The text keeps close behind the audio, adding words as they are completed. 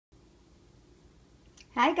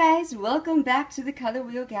Hi guys, welcome back to the Color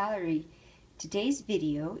Wheel Gallery. Today's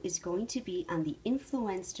video is going to be on the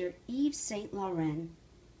Influenster Yves Saint Laurent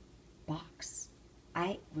box.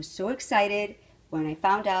 I was so excited when I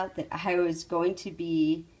found out that I was going to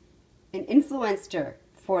be an influencer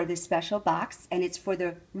for this special box, and it's for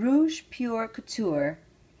the Rouge Pur Couture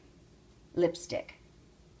lipstick.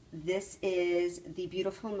 This is the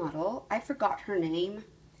beautiful model. I forgot her name,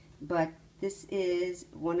 but this is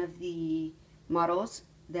one of the models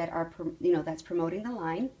that are, that's promoting the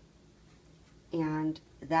line, and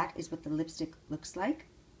that is what the lipstick looks like.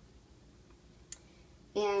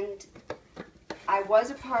 And I was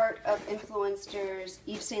a part of Influenster's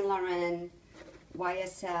Yves Saint Laurent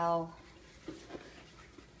YSL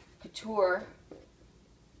Couture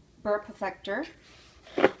Pur Couture,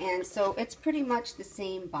 and so it's pretty much the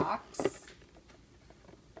same box.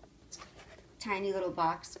 Tiny little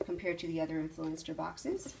box compared to the other Influenster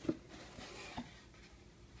boxes.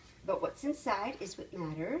 But what's inside is what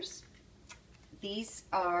matters. These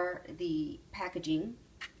are the packaging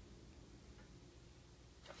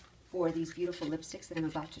for these beautiful lipsticks that I'm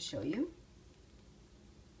about to show you.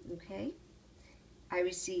 Okay, I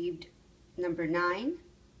received number 9,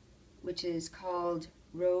 which is called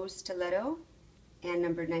Rose Stiletto, and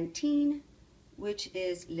number 19, which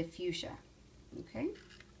is Le Fuchsia. Okay,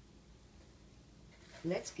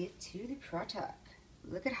 let's get to the product.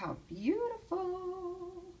 Look at how beautiful.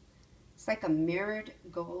 It's like a mirrored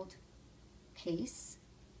gold case.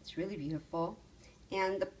 It's really beautiful.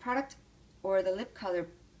 And the product, or the lip color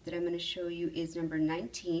that I'm going to show you, is number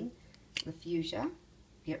 19, Le Fuchsia.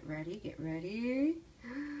 Get ready, get ready.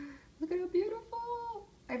 Look at how beautiful.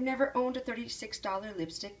 I've never owned a $36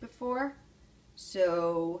 lipstick before,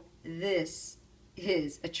 so this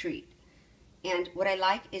is a treat. And what I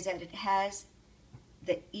like is that it has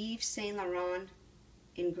the Yves Saint Laurent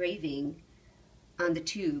engraving on the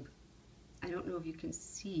tube. I don't know if you can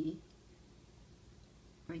see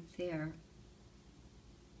right there.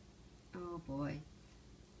 Oh boy.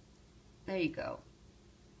 There you go.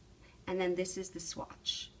 And then this is the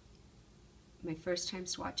swatch. My first time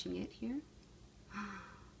swatching it here.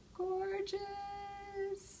 Gorgeous.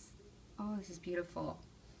 Oh, this is beautiful.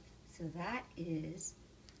 So that is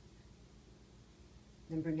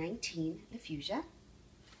number 19, Le Fuchsia.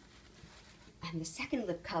 And the second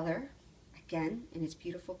lip color, again, in its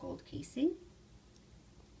beautiful gold casing.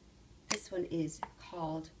 This one is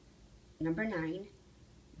called number 9,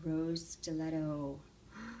 Rose Stiletto.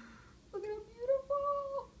 Look at how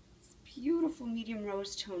beautiful. It's beautiful medium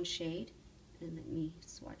rose tone shade. And let me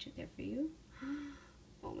swatch it there for you.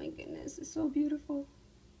 Oh my goodness, it's so beautiful.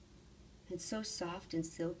 It's so soft and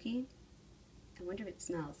silky. I wonder if it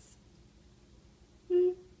smells.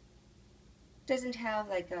 Doesn't have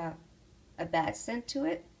like a bad scent to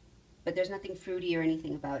it, but there's nothing fruity or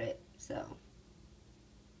anything about it, so.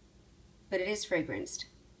 But it is fragranced.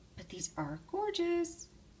 But these are gorgeous.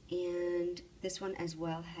 And this one as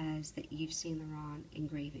well has the Yves Saint Laurent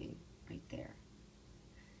engraving right there.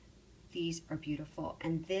 These are beautiful.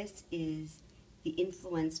 And this is the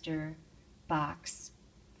Influenster box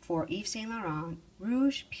for Yves Saint Laurent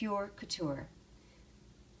Rouge Pur Couture.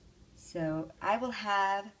 So I will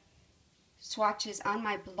have swatches on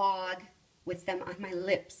my blog with them on my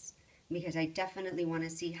lips, because I definitely want to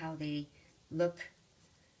see how they look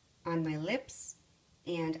on my lips,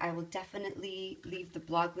 and I will definitely leave the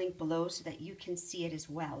blog link below so that you can see it as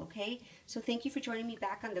well, okay? So thank you for joining me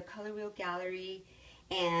back on the Color Wheel Gallery,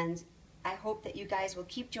 and I hope that you guys will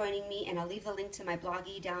keep joining me, and I'll leave the link to my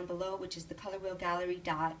bloggy down below, which is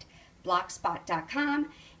thecolorwheelgallery.blogspot.com.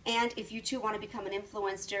 And if you too want to become an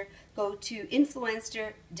influencer, go to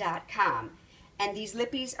influenster.com. And these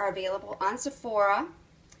lippies are available on Sephora,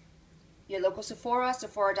 your local Sephora,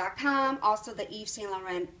 Sephora.com, also the Yves Saint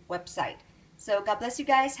Laurent website. So God bless you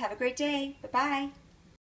guys. Have a great day. Bye-bye.